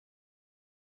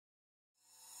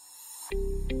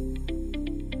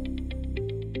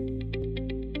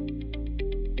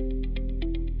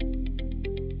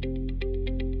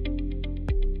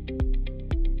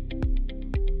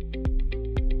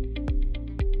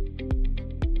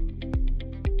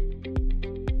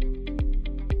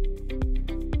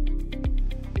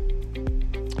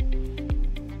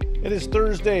It is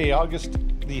Thursday, August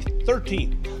the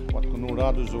 13th.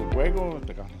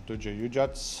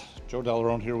 Joe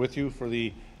Delarone here with you for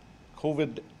the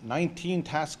COVID-19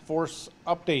 Task Force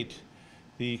update.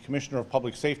 The Commissioner of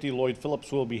Public Safety, Lloyd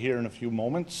Phillips, will be here in a few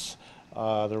moments.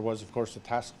 There was, of course, a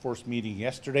task force meeting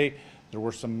yesterday. There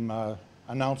were some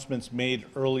announcements made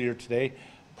earlier today.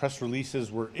 Press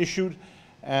releases were issued,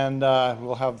 and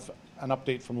we'll have an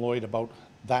update from Lloyd about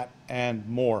that and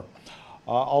more.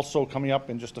 Also coming up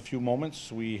in just a few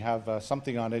moments, we have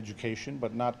something on education,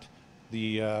 but not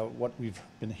the what we've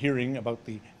been hearing about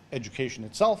the education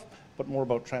itself, but more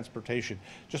about transportation.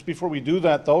 Just before we do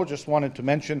that, though, just wanted to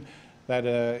mention that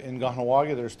in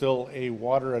Kahnawà there's still a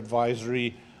water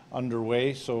advisory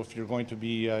underway. So if you're going to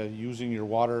be using your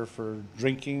water for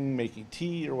drinking, making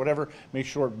tea or whatever, make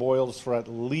sure it boils for at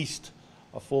least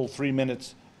a full 3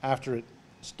 minutes after it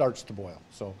starts to boil.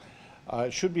 So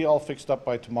it should be all fixed up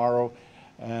by tomorrow,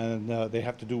 and they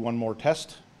have to do one more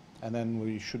test, and then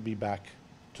we should be back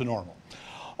to normal.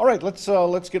 All right,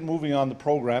 let's get moving on the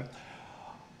program.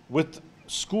 With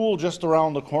school just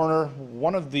around the corner,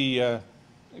 one of the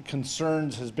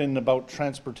concerns has been about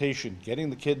transportation, getting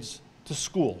the kids to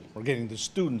school, or getting the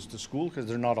students to school, because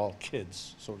they're not all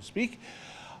kids, so to speak.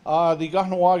 The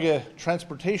Kahnawà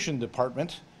Transportation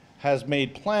Department has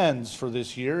made plans for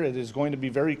this year. It is going to be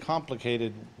very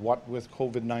complicated, what with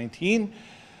COVID-19.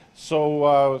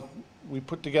 So we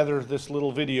put together this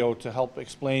little video to help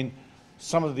explain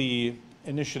some of the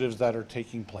initiatives that are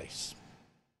taking place.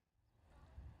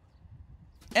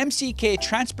 MCK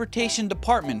Transportation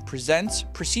Department presents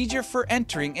procedure for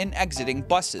entering and exiting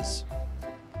buses.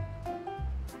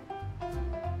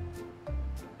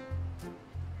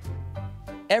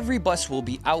 Every bus will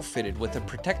be outfitted with a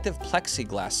protective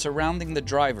plexiglass surrounding the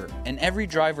driver, and every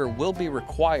driver will be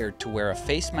required to wear a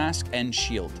face mask and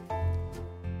shield.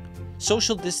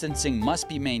 Social distancing must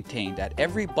be maintained at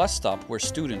every bus stop where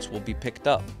students will be picked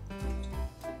up.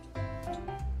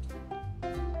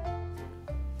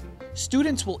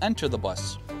 Students will enter the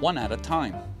bus, one at a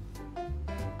time.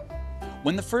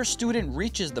 When the first student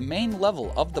reaches the main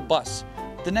level of the bus,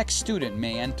 the next student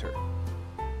may enter.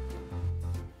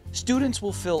 Students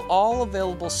will fill all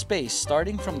available space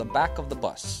starting from the back of the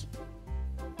bus.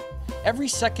 Every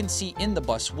second seat in the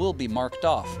bus will be marked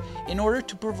off in order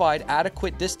to provide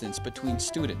adequate distance between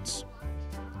students.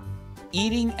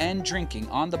 Eating and drinking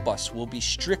on the bus will be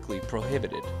strictly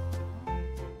prohibited.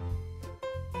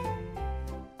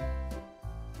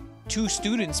 Two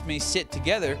students may sit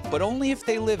together, but only if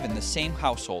they live in the same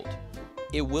household.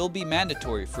 It will be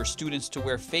mandatory for students to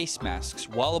wear face masks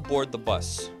while aboard the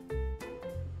bus.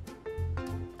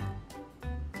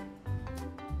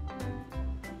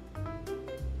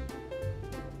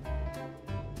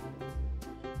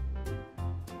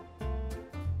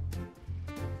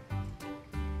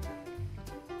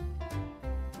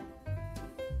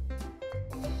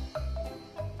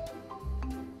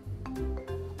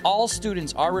 All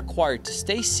students are required to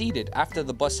stay seated after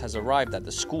the bus has arrived at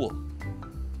the school.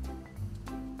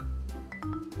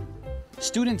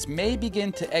 Students may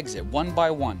begin to exit one by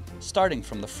one, starting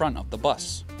from the front of the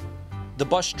bus. The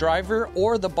bus driver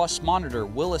or the bus monitor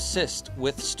will assist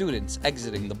with students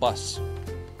exiting the bus.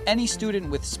 Any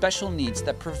student with special needs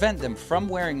that prevent them from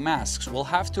wearing masks will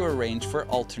have to arrange for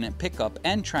alternate pickup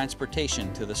and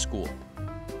transportation to the school.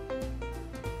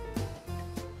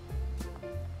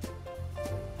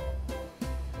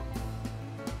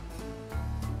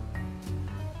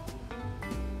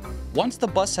 Once the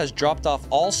bus has dropped off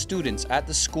all students at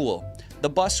the school, the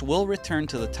bus will return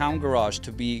to the town garage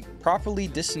to be properly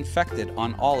disinfected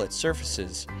on all its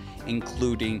surfaces,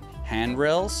 including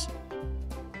handrails,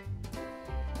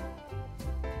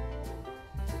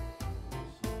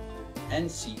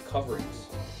 and seat coverings.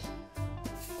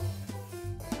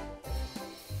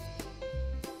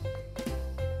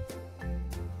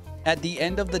 At the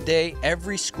end of the day,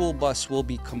 every school bus will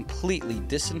be completely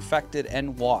disinfected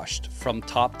and washed from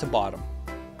top to bottom.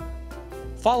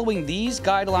 Following these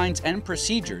guidelines and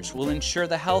procedures will ensure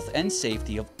the health and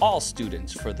safety of all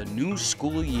students for the new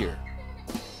school year.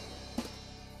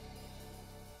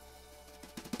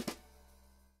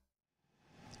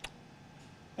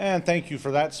 And thank you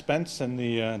for that, Spence, and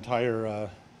the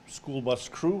entire school bus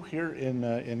crew here in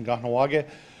Kahnawà.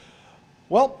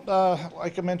 Well,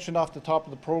 like I mentioned off the top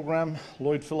of the program,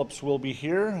 Lloyd Phillips will be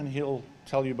here, and he'll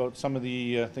tell you about some of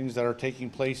the things that are taking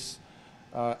place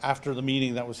after the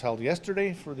meeting that was held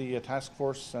yesterday for the task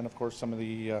force, and of course some of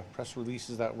the press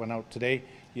releases that went out today.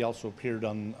 He also appeared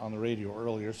on the radio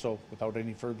earlier. So without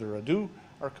any further ado,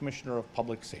 our Commissioner of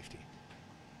Public Safety.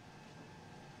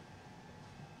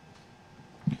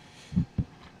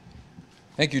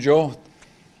 Thank you, Joe.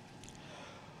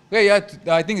 I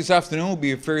think this afternoon will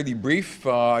be fairly brief.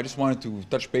 I just wanted to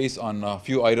touch base on a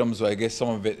few items. I guess some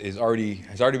of it has already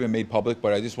been made public,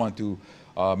 but I just wanted to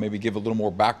maybe give a little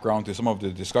more background to some of the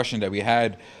discussion that we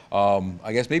had.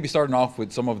 I guess maybe starting off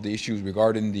with some of the issues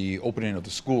regarding the opening of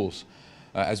the schools.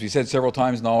 As we said several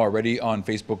times now already on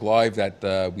Facebook Live,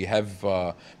 that we have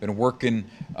been working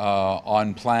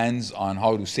on plans on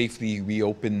how to safely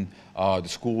reopen the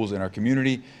schools in our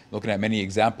community, looking at many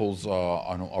examples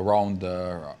around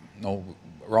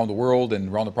the world and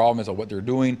around the province of what they're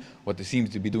doing, what they seem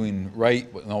to be doing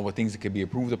right, what things that could be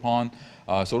improved upon.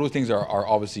 So those things are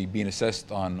obviously being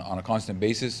assessed on a constant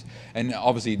basis, and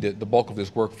obviously the bulk of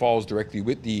this work falls directly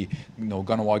with the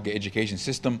Kahnawà education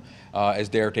system, as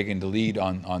they're taking the lead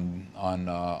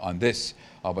on this.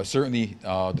 But certainly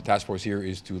the task force here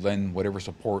is to lend whatever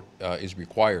support is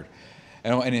required.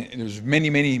 And there's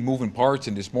many moving parts.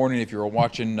 And this morning, if you're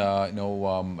watching,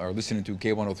 or listening to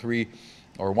K103,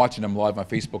 or watching them live on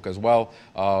Facebook as well,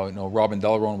 Robin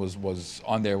Delarone was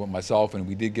on there with myself, and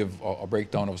we did give a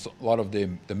breakdown of a lot of the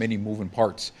many moving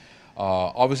parts.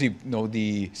 Obviously,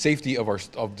 the safety of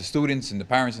the students and the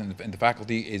parents and the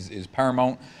faculty is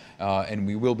paramount, and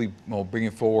we will be bringing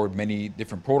forward many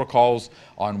different protocols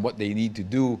on what they need to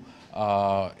do.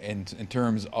 And in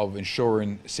terms of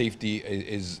ensuring safety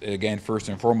is again first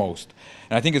and foremost.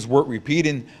 And I think it's worth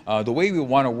repeating, the way we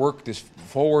want to work this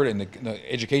forward, and the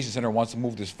Education Center wants to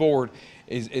move this forward,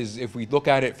 is if we look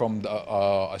at it from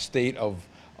a state of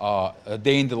a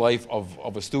day in the life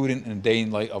of a student and a day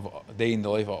in the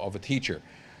life of a teacher.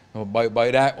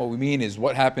 By that, what we mean is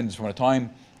what happens from a time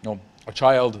a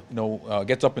child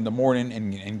gets up in the morning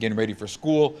and getting ready for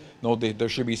school. There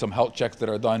should be some health checks that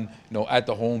are done at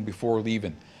the home before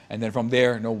leaving, and then from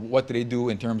there, what do they do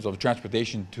in terms of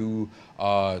transportation to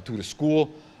the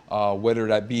school, whether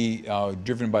that be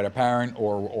driven by the parent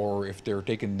or if they're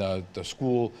taking the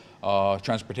school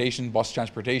transportation, bus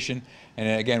transportation. And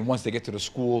then again, once they get to the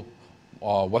school,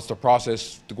 what's the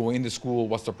process to go into school?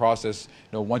 What's the process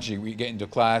once you get into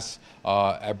class,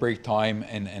 at break time,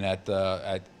 and at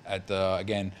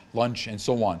again lunch and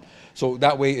so on. So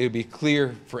that way it'll be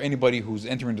clear for anybody who's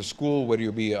entering the school, whether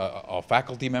you be a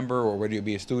faculty member or whether you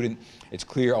be a student, it's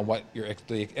clear on what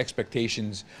the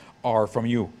expectations are from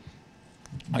you.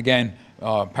 Again,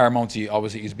 paramountly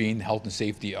obviously is being health and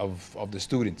safety of the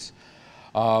students.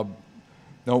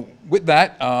 Now, with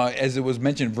that, as it was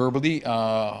mentioned verbally,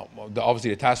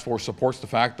 obviously the task force supports the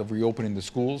fact of reopening the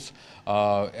schools.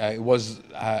 It was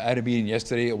at a meeting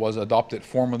yesterday. It was adopted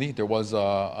formally. There was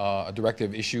a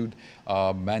directive issued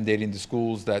mandating the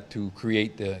schools to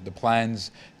create the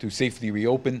plans to safely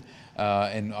reopen.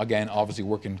 And again, obviously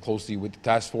working closely with the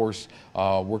task force,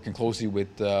 working closely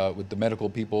with the medical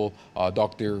people.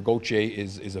 Dr. Goche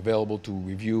is available to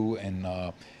review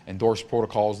and endorse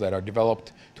protocols that are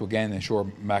developed to again ensure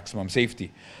maximum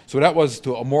safety. So that was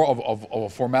to more of a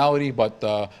formality, but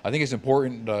I think it's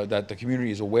important that the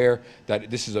community is aware that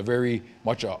this is a very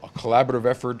much a collaborative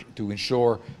effort to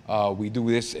ensure we do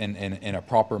this in a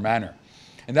proper manner.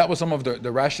 And that was some of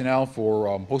the rationale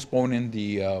for postponing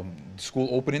the school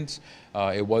openings.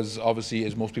 It was obviously,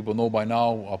 as most people know by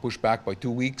now, pushed back by 2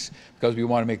 weeks because we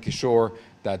want to make sure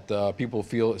that people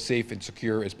feel safe and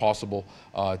secure as possible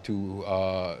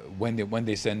when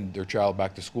they send their child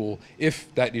back to school,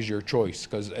 if that is your choice.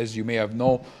 Because as you may have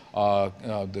known,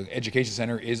 the Education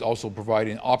Center is also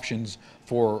providing options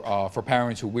for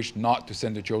parents who wish not to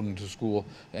send their children to school,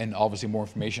 and obviously more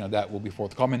information on that will be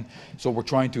forthcoming. So we're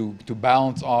trying to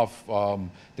balance off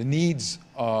the needs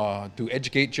to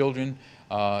educate children.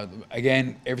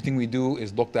 Again, everything we do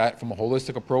is looked at from a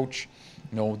holistic approach.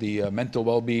 The mental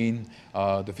well-being,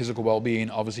 the physical well-being,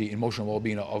 obviously emotional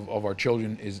well-being of our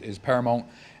children is paramount.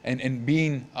 And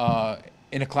being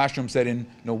in a classroom setting,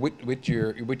 with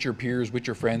your peers, with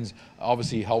your friends,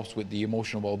 obviously helps with the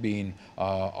emotional well-being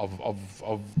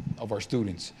of our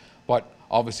students. But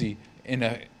obviously, in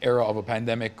an era of a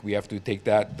pandemic, we have to take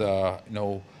that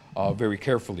very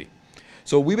carefully.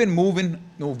 So we've been moving,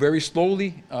 very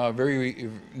slowly,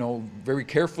 very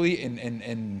carefully,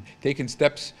 and taking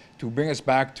steps to bring us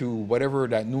back to whatever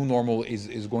that new normal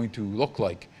is going to look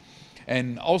like.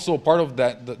 And also part of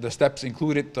that, the steps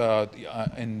included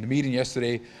in the meeting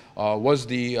yesterday was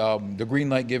the green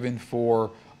light given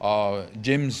for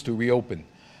gyms to reopen.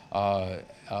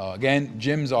 Again,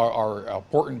 gyms are an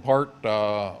important part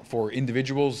for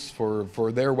individuals,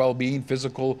 for their well-being,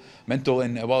 physical, mental,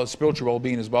 and as well as spiritual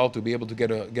well-being as well, to be able to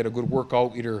get a good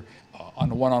workout either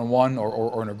on a one-on-one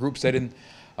or in a group setting.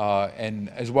 And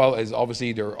as well as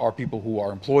obviously there are people who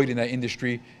are employed in that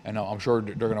industry, and I'm sure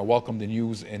they're going to welcome the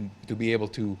news and to be able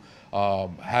to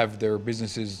have their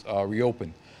businesses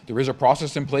reopen. There is a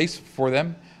process in place for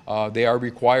them. They are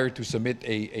required to submit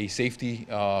a safety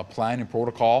plan and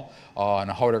protocol on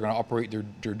how they're going to operate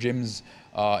their gyms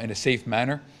in a safe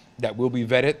manner. That will be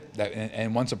vetted,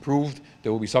 and once approved, they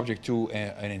will be subject to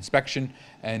an inspection,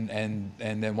 and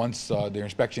then once their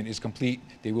inspection is complete,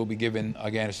 they will be given,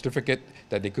 again, a certificate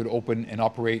that they could open and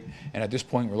operate. And at this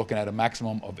point, we're looking at a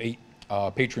maximum of 8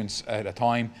 patrons at a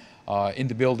time in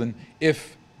the building,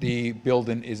 if the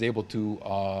building is able to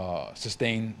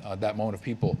sustain that amount of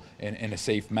people in a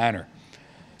safe manner.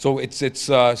 So it's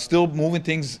still moving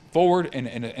things forward in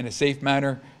a safe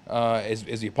manner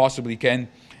as you possibly can,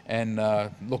 and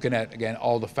looking at, again,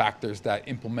 all the factors that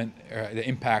the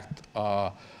impact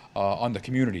on the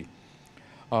community.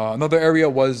 Another area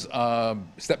was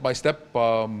step-by-step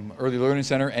early learning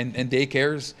center and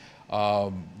daycares.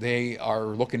 They are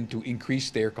looking to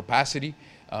increase their capacity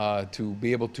to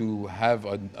be able to have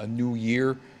a new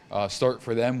year start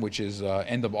for them, which is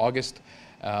end of August.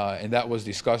 And that was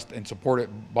discussed and supported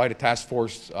by the task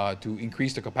force to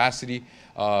increase the capacity.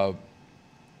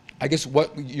 I guess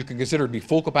what you can consider to be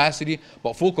full capacity,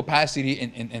 but full capacity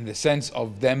in the sense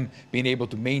of them being able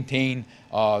to maintain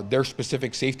their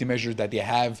specific safety measures that they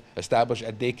have established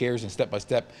at daycares and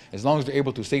step-by-step. As long as they're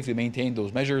able to safely maintain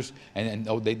those measures, and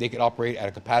they can operate at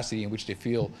a capacity in which they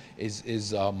feel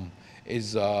is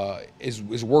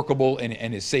workable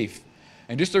and is safe.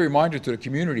 And just a reminder to the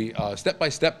community,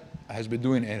 Step-by-Step has been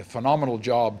doing a phenomenal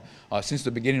job since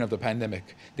the beginning of the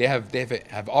pandemic. They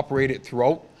have operated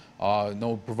throughout,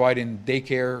 providing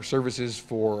daycare services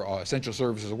for essential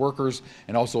services workers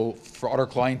and also for other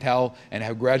clientele, and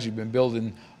have gradually been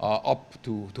building up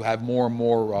to have more and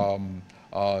more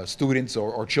students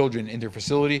or children in their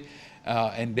facility.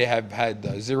 And they have had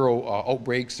 0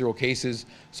 outbreaks, 0 cases,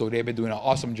 so they've been doing an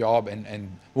awesome job, and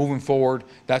moving forward,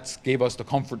 that's gave us the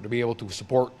comfort to be able to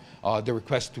support the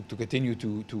request to continue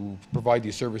to provide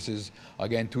these services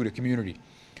again to the community.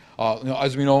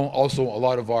 As we know, also a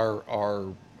lot of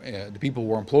the people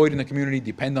who are employed in the community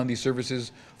depend on these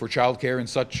services for childcare and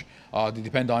such. They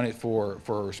depend on it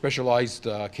for specialized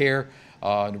care,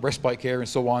 respite care, and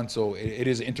so on. So it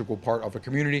is an integral part of a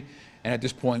community. And at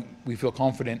this point, we feel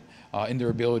confident in their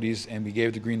abilities, and we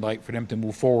gave the green light for them to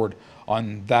move forward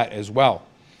on that as well.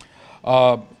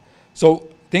 So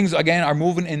things, again, are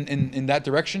moving in that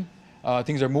direction.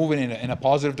 Things are moving in a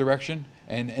positive direction.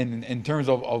 And in terms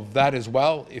of that as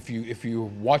well, if you're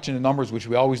watching the numbers, which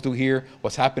we always do here,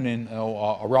 what's happening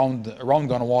around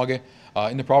Kahnawà,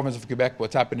 in the province of Quebec,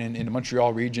 what's happening in the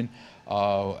Montreal region.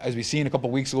 As we seen a couple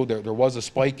of weeks ago, there was a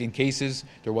spike in cases.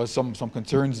 There was some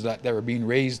concerns that were being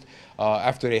raised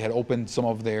after they had opened some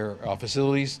of their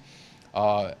facilities.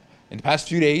 In the past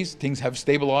few days, things have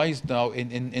stabilized now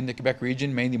in the Quebec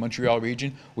region, mainly Montreal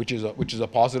region, which is a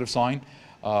positive sign.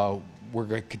 We're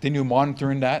going to continue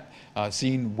monitoring that,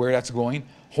 seeing where that's going.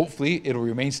 Hopefully, it'll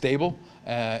remain stable,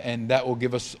 and that will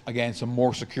give us, again, some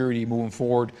more security moving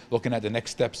forward, looking at the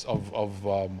next steps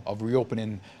of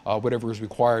reopening whatever is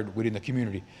required within the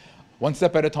community. One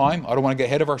step at a time. I don't want to get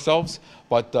ahead of ourselves,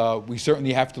 but we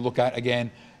certainly have to look at,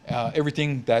 again,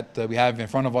 everything that we have in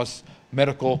front of us,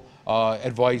 medical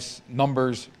advice,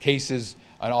 numbers, cases,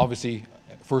 and obviously,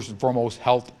 first and foremost,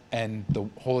 health and the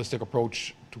holistic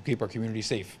approach to keep our community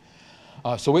safe.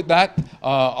 So with that,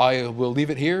 I will leave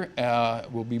it here.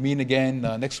 We'll be meeting again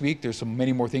next week. There's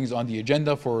many more things on the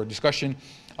agenda for discussion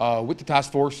with the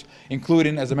task force,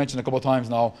 including, as I mentioned a couple of times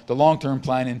now, the long-term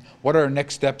planning. What are our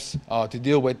next steps to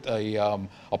deal with a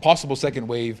possible second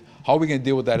wave? How are we going to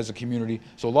deal with that as a community?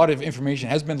 So a lot of information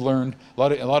has been learned,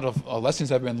 a lot of lessons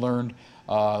have been learned,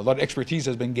 a lot of expertise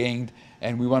has been gained,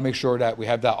 and we want to make sure that we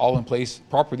have that all in place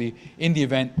properly in the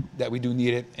event that we do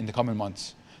need it in the coming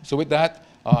months. So with that,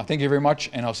 thank you very much,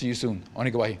 and I'll see you soon.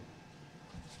 Onigawahi.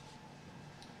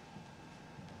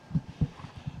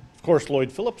 Of course,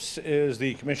 Lloyd Phillips is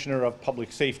the Commissioner of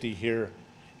Public Safety here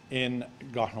in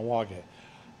Kahnawà.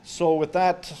 So with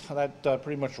that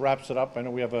pretty much wraps it up. I know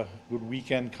we have a good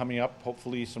weekend coming up,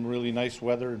 hopefully some really nice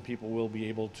weather, and people will be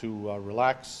able to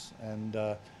relax and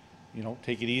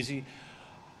take it easy.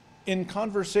 In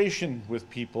conversation with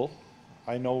people,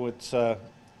 I know it's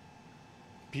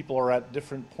people are at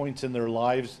different points in their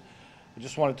lives. I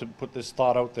just wanted to put this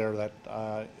thought out there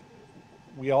that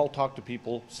we all talk to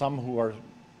people, some who are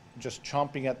just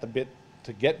chomping at the bit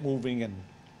to get moving, and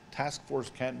task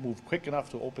force can't move quick enough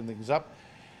to open things up.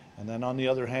 And then on the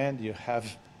other hand, you have,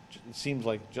 it seems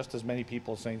like, just as many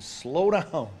people saying, slow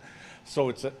down. So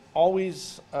it's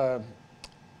always a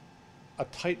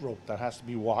tightrope that has to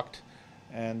be walked.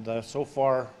 And so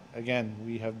far, again,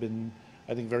 we have been,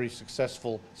 I think, very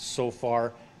successful so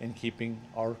far in keeping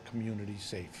our community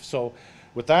safe. So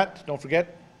with that, don't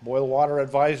forget, Boil water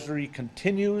advisory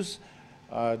continues.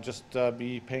 Just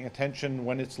be paying attention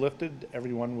when it's lifted.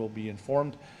 Everyone will be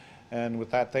informed. And with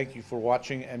that, thank you for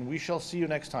watching, and we shall see you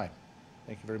next time.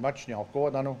 Thank you very much. Niao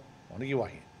koa dano,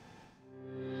 wanagiwahi.